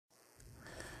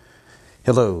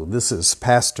Hello, this is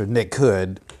Pastor Nick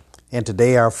Hood, and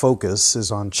today our focus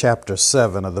is on chapter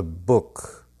 7 of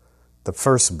the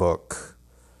first book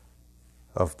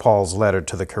of Paul's letter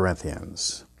to the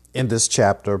Corinthians. In this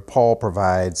chapter, Paul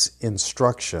provides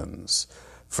instructions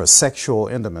for sexual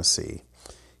intimacy.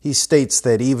 He states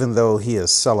that even though he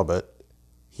is celibate,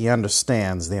 he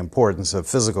understands the importance of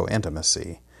physical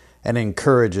intimacy and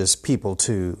encourages people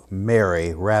to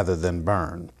marry rather than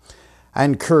burn. I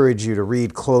encourage you to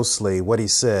read closely what he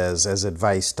says as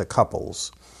advice to couples.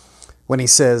 When he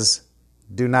says,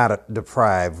 do not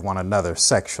deprive one another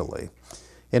sexually.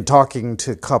 In talking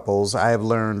to couples, I have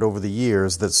learned over the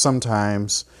years that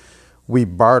sometimes we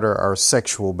barter our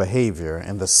sexual behavior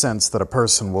in the sense that a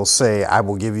person will say, I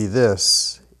will give you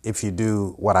this if you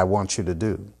do what I want you to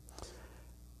do.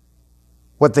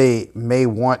 What they may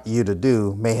want you to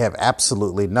do may have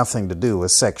absolutely nothing to do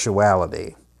with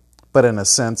sexuality, but in a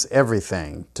sense,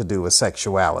 everything to do with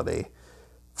sexuality.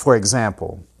 For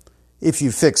example, if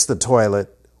you fix the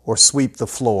toilet or sweep the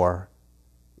floor,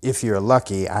 if you're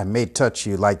lucky, I may touch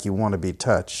you like you want to be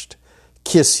touched,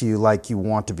 kiss you like you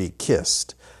want to be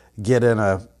kissed, get in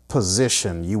a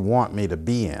position you want me to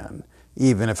be in,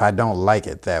 even if I don't like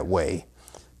it that way.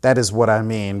 That is what I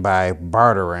mean by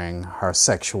bartering our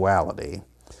sexuality.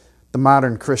 The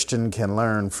modern Christian can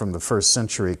learn from the first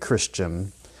century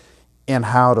Christian in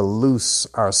how to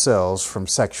loose ourselves from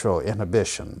sexual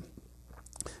inhibition.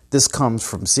 This comes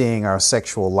from seeing our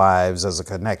sexual lives as a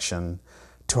connection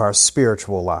to our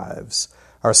spiritual lives.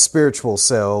 Our spiritual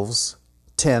selves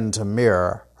tend to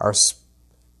mirror our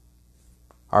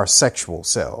sexual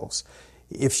selves.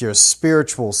 If your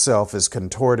spiritual self is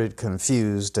contorted,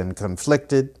 confused, and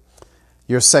conflicted,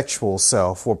 your sexual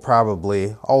self will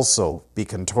probably also be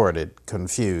contorted,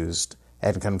 confused,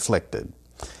 and conflicted.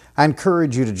 I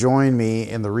encourage you to join me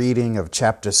in the reading of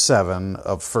chapter 7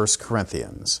 of 1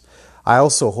 Corinthians. I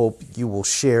also hope you will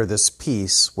share this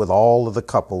piece with all of the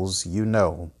couples you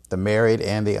know, the married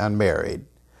and the unmarried.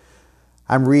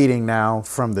 I'm reading now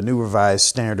from the New Revised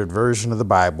Standard Version of the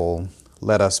Bible.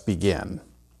 Let us begin.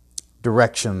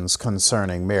 Directions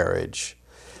concerning marriage.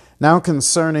 Now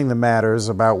concerning the matters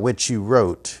about which you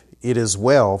wrote, it is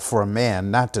well for a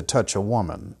man not to touch a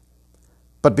woman.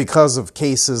 But because of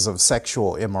cases of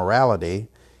sexual immorality,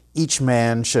 each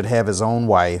man should have his own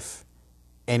wife,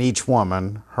 and each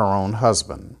woman her own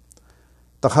husband.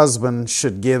 The husband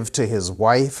should give to his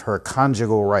wife her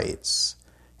conjugal rights,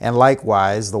 and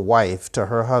likewise the wife to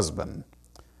her husband.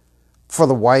 For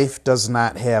the wife does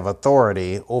not have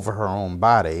authority over her own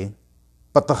body,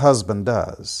 but the husband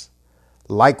does.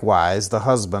 Likewise, the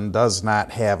husband does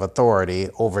not have authority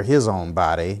over his own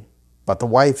body, but the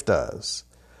wife does.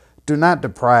 Do not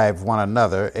deprive one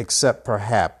another, except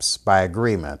perhaps by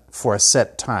agreement for a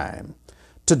set time,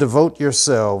 to devote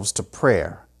yourselves to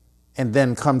prayer, and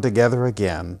then come together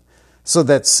again, so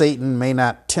that Satan may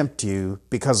not tempt you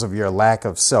because of your lack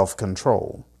of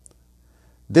self-control.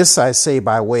 This I say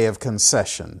by way of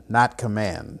concession, not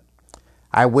command.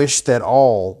 I wish that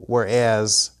all were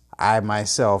as I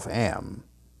myself am.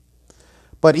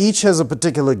 But each has a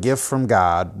particular gift from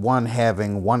God, one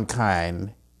having one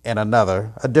kind, and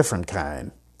another a different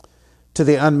kind. To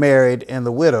the unmarried and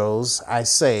the widows, I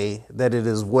say that it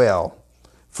is well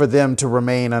for them to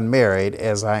remain unmarried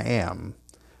as I am.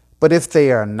 But if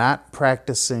they are not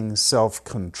practicing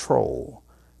self-control,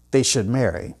 they should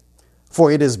marry.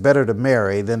 For it is better to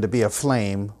marry than to be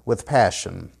aflame with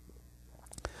passion.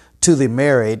 To the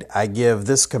married I give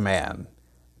this command,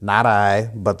 not I,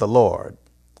 but the Lord,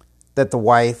 that the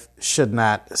wife should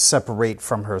not separate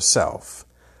from herself.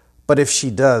 But if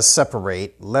she does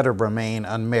separate, let her remain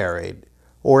unmarried,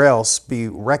 or else be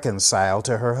reconciled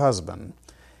to her husband,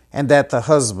 and that the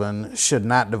husband should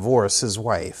not divorce his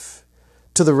wife.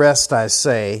 To the rest I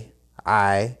say,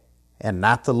 I, and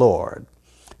not the Lord,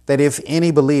 that if any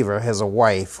believer has a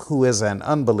wife who is an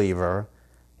unbeliever,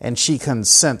 and she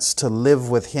consents to live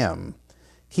with him,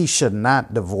 he should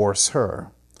not divorce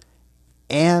her.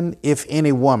 And if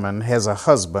any woman has a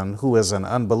husband who is an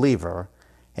unbeliever,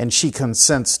 and she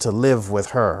consents to live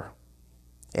with her,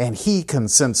 and he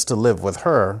consents to live with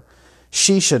her,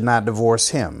 she should not divorce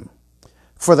him.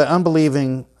 For the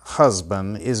unbelieving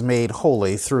husband is made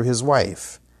holy through his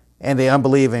wife, and the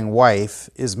unbelieving wife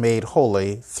is made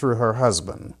holy through her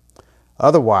husband.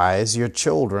 Otherwise, your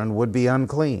children would be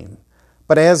unclean,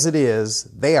 but as it is,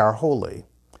 they are holy.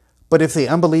 But if the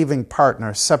unbelieving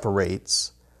partner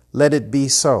separates, let it be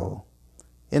so.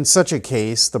 In such a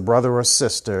case, the brother or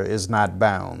sister is not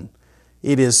bound.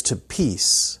 It is to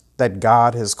peace that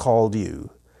God has called you.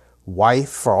 Wife,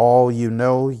 for all you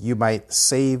know, you might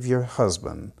save your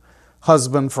husband.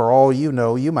 Husband, for all you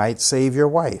know, you might save your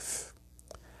wife.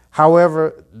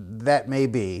 However that may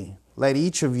be, let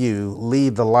each of you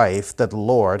lead the life that the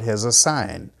Lord has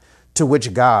assigned, to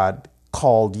which God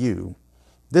called you.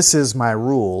 This is my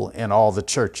rule in all the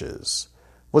churches.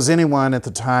 Was anyone at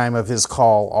the time of his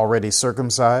call already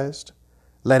circumcised?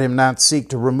 Let him not seek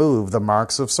to remove the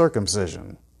marks of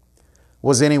circumcision.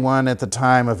 Was anyone at the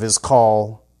time of his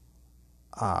call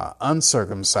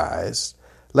uncircumcised?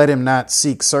 Let him not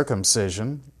seek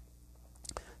circumcision.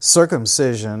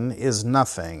 Circumcision is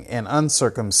nothing, and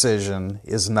uncircumcision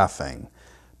is nothing,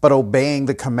 but obeying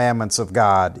the commandments of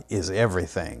God is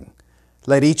everything.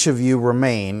 Let each of you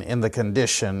remain in the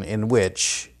condition in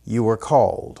which you were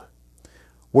called.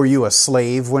 Were you a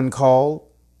slave when called?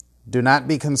 Do not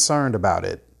be concerned about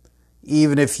it.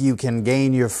 Even if you can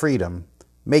gain your freedom,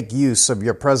 make use of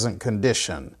your present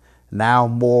condition, now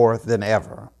more than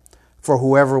ever. For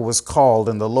whoever was called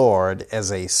in the Lord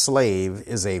as a slave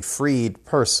is a freed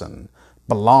person,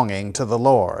 belonging to the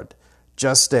Lord,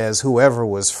 just as whoever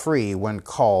was free when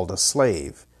called a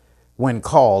slave. When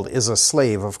called is a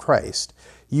slave of Christ.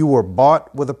 You were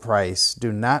bought with a price.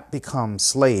 Do not become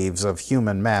slaves of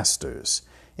human masters.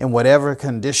 In whatever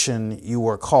condition you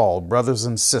were called, brothers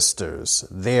and sisters,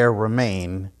 there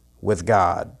remain with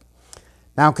God.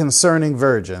 Now concerning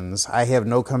virgins, I have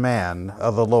no command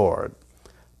of the Lord,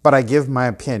 but I give my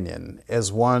opinion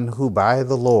as one who by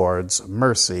the Lord's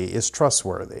mercy is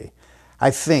trustworthy.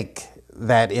 I think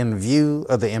that in view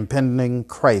of the impending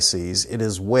crises, it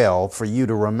is well for you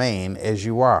to remain as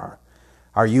you are.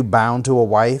 Are you bound to a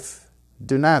wife?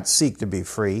 Do not seek to be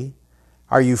free.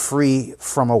 Are you free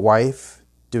from a wife?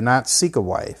 Do not seek a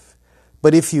wife.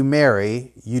 But if you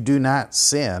marry, you do not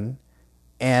sin,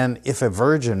 and if a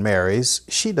virgin marries,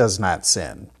 she does not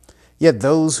sin. Yet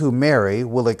those who marry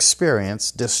will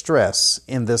experience distress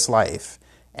in this life,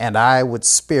 and I would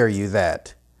spare you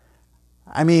that.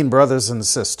 I mean, brothers and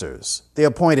sisters, the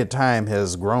appointed time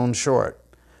has grown short.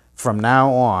 From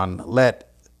now on,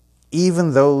 let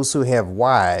even those who have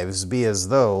wives be as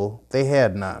though they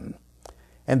had none,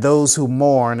 and those who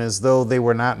mourn as though they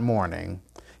were not mourning,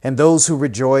 and those who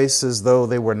rejoice as though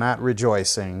they were not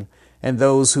rejoicing, and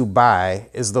those who buy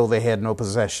as though they had no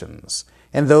possessions,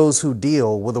 and those who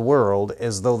deal with the world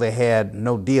as though they had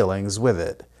no dealings with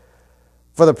it.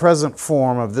 For the present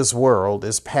form of this world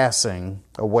is passing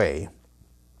away.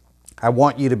 I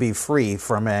want you to be free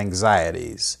from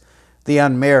anxieties. The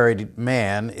unmarried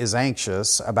man is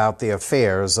anxious about the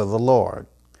affairs of the Lord,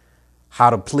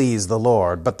 how to please the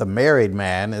Lord, but the married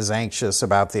man is anxious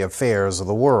about the affairs of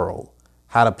the world,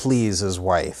 how to please his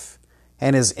wife,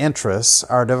 and his interests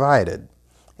are divided.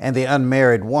 And the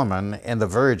unmarried woman and the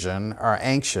virgin are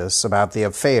anxious about the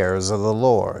affairs of the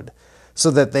Lord, so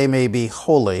that they may be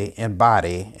holy in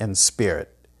body and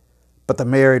spirit. But the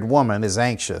married woman is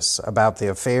anxious about the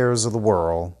affairs of the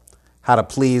world, how to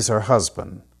please her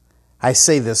husband. I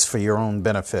say this for your own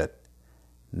benefit,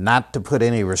 not to put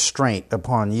any restraint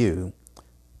upon you,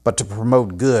 but to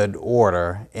promote good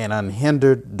order and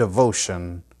unhindered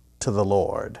devotion to the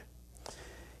Lord.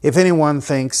 If anyone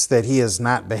thinks that he is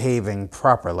not behaving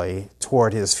properly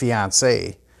toward his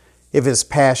fiancée, if his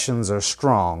passions are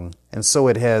strong, and so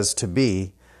it has to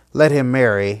be, let him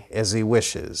marry as he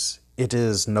wishes. It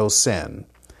is no sin.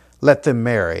 Let them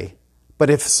marry.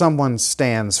 But if someone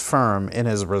stands firm in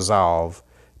his resolve,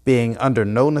 being under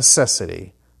no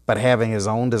necessity, but having his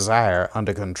own desire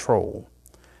under control,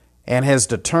 and has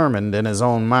determined in his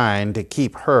own mind to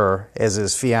keep her as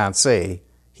his fiancée,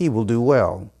 he will do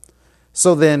well.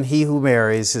 So then he who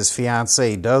marries his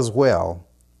fiancée does well,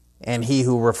 and he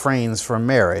who refrains from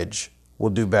marriage will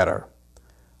do better.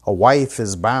 A wife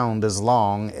is bound as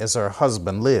long as her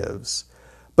husband lives,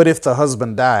 but if the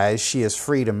husband dies, she is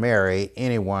free to marry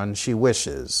anyone she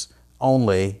wishes,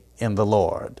 only in the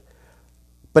Lord.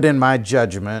 But in my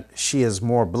judgment, she is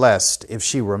more blessed if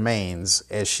she remains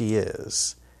as she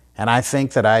is. And I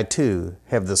think that I too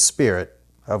have the Spirit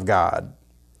of God.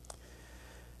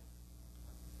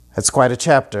 That's quite a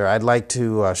chapter. I'd like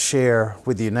to share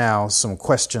with you now some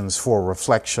questions for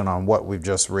reflection on what we've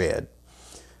just read.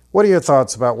 What are your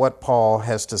thoughts about what Paul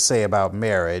has to say about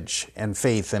marriage and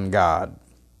faith in God?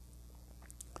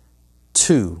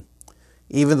 2.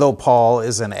 Even though Paul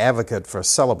is an advocate for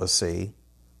celibacy,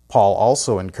 Paul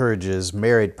also encourages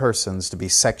married persons to be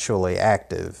sexually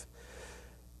active.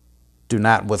 Do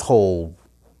not withhold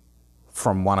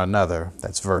from one another.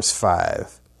 That's verse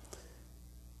 5.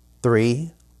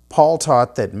 3. Paul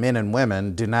taught that men and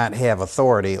women do not have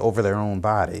authority over their own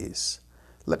bodies.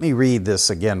 Let me read this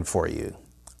again for you.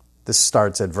 This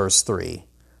starts at verse 3.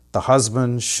 The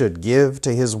husband should give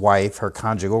to his wife her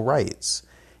conjugal rights,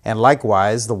 and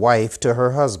likewise the wife to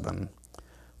her husband.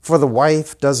 For the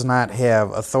wife does not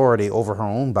have authority over her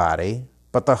own body,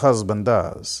 but the husband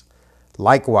does.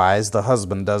 Likewise, the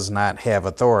husband does not have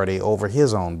authority over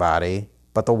his own body,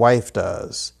 but the wife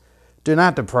does. Do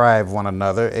not deprive one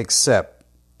another, except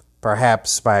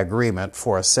perhaps by agreement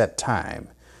for a set time,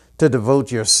 to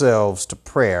devote yourselves to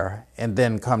prayer and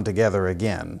then come together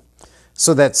again,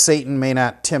 so that Satan may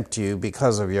not tempt you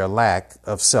because of your lack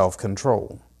of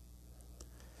self-control.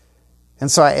 And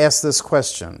so I ask this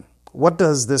question: what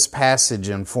does this passage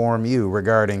inform you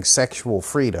regarding sexual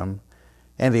freedom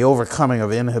and the overcoming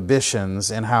of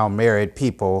inhibitions in how married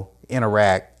people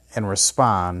interact and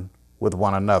respond with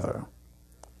one another?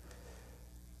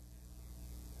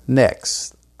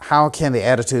 Next, how can the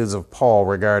attitudes of Paul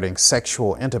regarding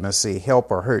sexual intimacy help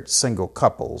or hurt single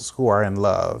couples who are in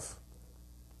love?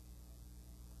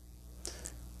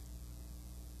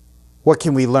 What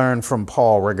can we learn from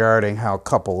Paul regarding how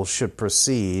couples should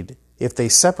proceed if they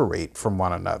separate from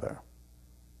one another?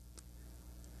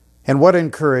 And what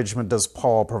encouragement does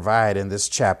Paul provide in this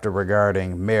chapter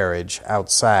regarding marriage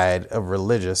outside of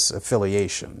religious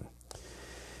affiliation?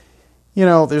 You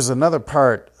know, there's another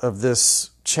part of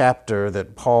this chapter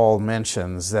that Paul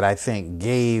mentions that I think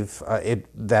there's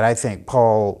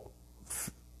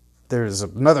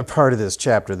another part of this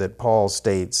chapter that Paul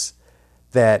states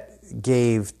that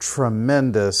gave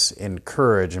tremendous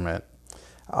encouragement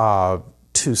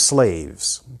to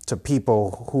slaves, to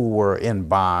people who were in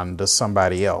bond to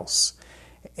somebody else.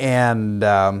 And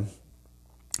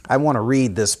I want to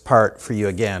read this part for you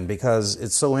again because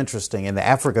it's so interesting. In the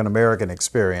African American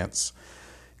experience,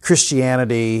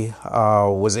 Christianity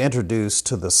was introduced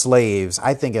to the slaves,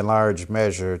 I think in large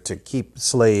measure, to keep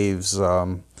slaves, in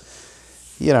a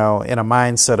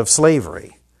mindset of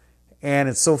slavery. And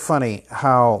it's so funny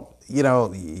how,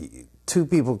 two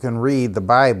people can read the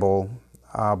Bible,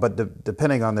 but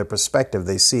depending on their perspective,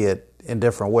 they see it in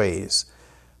different ways.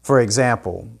 For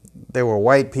example, there were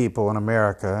white people in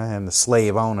America, and the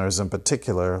slave owners in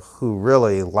particular, who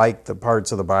really liked the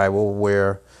parts of the Bible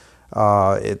where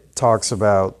it talks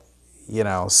about,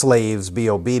 slaves be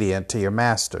obedient to your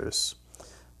masters.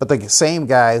 But the same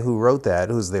guy who wrote that,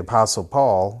 who's the Apostle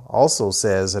Paul, also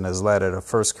says in his letter to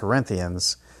 1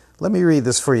 Corinthians, let me read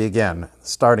this for you again,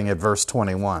 starting at verse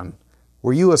 21.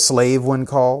 Were you a slave when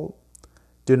called?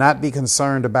 Do not be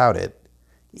concerned about it.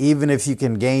 Even if you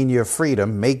can gain your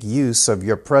freedom, make use of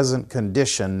your present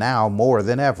condition now more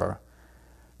than ever.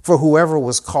 For whoever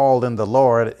was called in the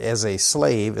Lord as a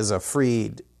slave is a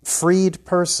freed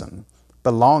person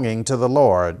belonging to the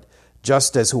Lord,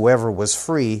 just as whoever was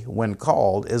free when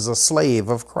called is a slave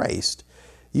of Christ.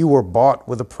 You were bought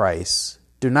with a price.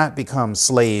 Do not become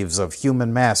slaves of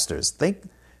human masters.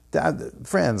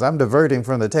 Friends, I'm diverting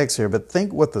from the text here, but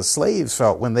think what the slaves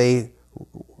felt when they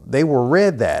were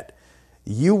read that.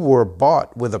 You were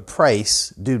bought with a price.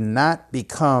 Do not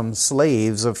become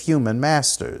slaves of human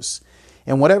masters.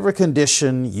 In whatever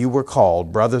condition you were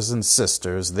called, brothers and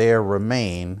sisters, there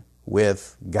remain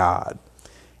with God.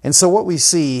 And so what we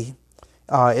see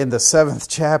in the 7th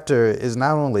chapter is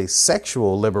not only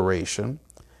sexual liberation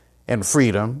and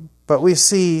freedom, but we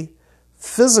see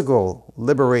physical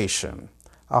liberation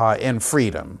and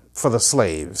freedom for the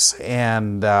slaves.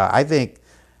 And I think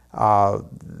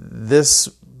this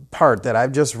part that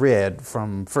I've just read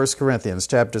from 1 Corinthians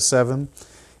chapter 7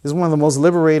 is one of the most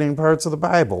liberating parts of the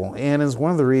Bible, and is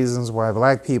one of the reasons why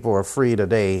black people are free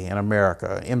today in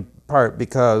America, in part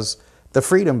because the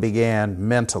freedom began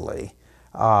mentally,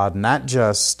 not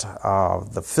just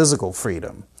the physical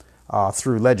freedom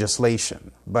through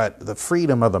legislation, but the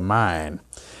freedom of the mind.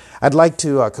 I'd like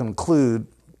to conclude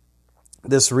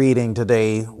this reading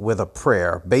today with a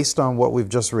prayer based on what we've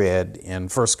just read in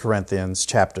 1 Corinthians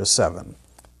chapter 7.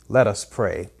 Let us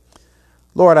pray.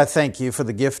 Lord, I thank you for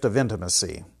the gift of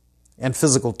intimacy and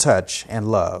physical touch and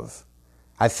love.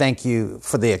 I thank you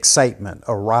for the excitement,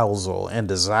 arousal, and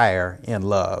desire in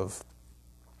love.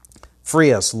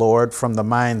 Free us, Lord, from the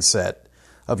mindset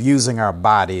of using our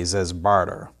bodies as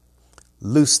barter.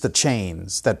 Loose the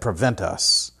chains that prevent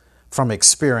us from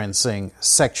experiencing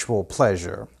sexual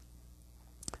pleasure.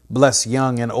 Bless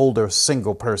young and older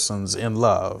single persons in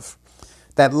love,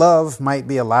 that love might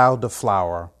be allowed to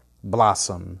flower,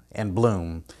 blossom, and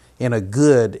bloom in a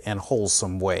good and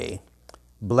wholesome way.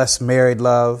 Bless married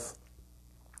love,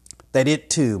 that it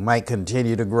too might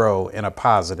continue to grow in a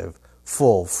positive,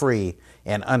 full, free,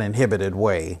 and uninhibited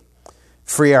way.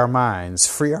 Free our minds,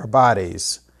 free our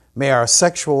bodies. May our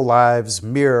sexual lives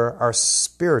mirror our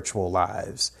spiritual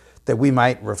lives, that we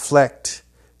might reflect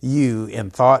you in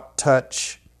thought,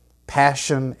 touch,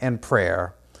 passion, and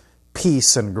prayer,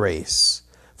 peace and grace.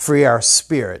 Free our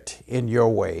spirit in your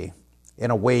way. in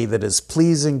a way that is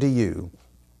pleasing to you.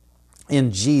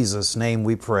 In Jesus' name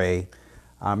we pray.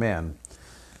 Amen.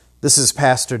 This is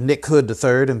Pastor Nick Hood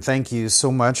III, and thank you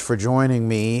so much for joining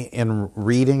me in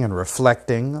reading and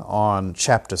reflecting on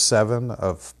chapter 7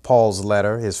 of Paul's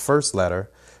letter, his first letter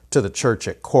to the church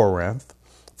at Corinth,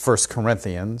 1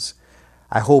 Corinthians.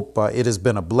 I hope it has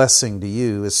been a blessing to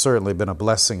you. It's certainly been a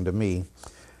blessing to me.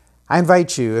 I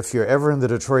invite you, if you're ever in the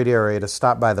Detroit area, to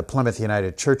stop by the Plymouth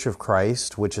United Church of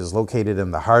Christ, which is located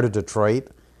in the heart of Detroit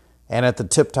and at the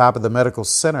tip-top of the Medical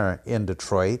Center in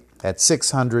Detroit at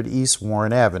 600 East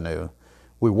Warren Avenue.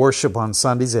 We worship on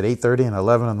Sundays at 8:30 and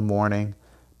 11 in the morning,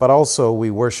 but also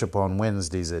we worship on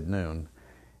Wednesdays at noon,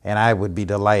 and I would be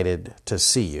delighted to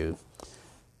see you.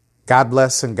 God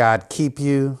bless and God keep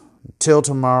you. Till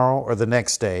tomorrow or the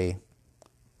next day,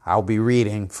 I'll be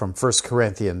reading from 1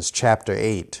 Corinthians chapter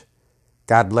 8.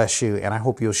 God bless you, and I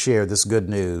hope you'll share this good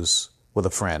news with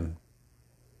a friend.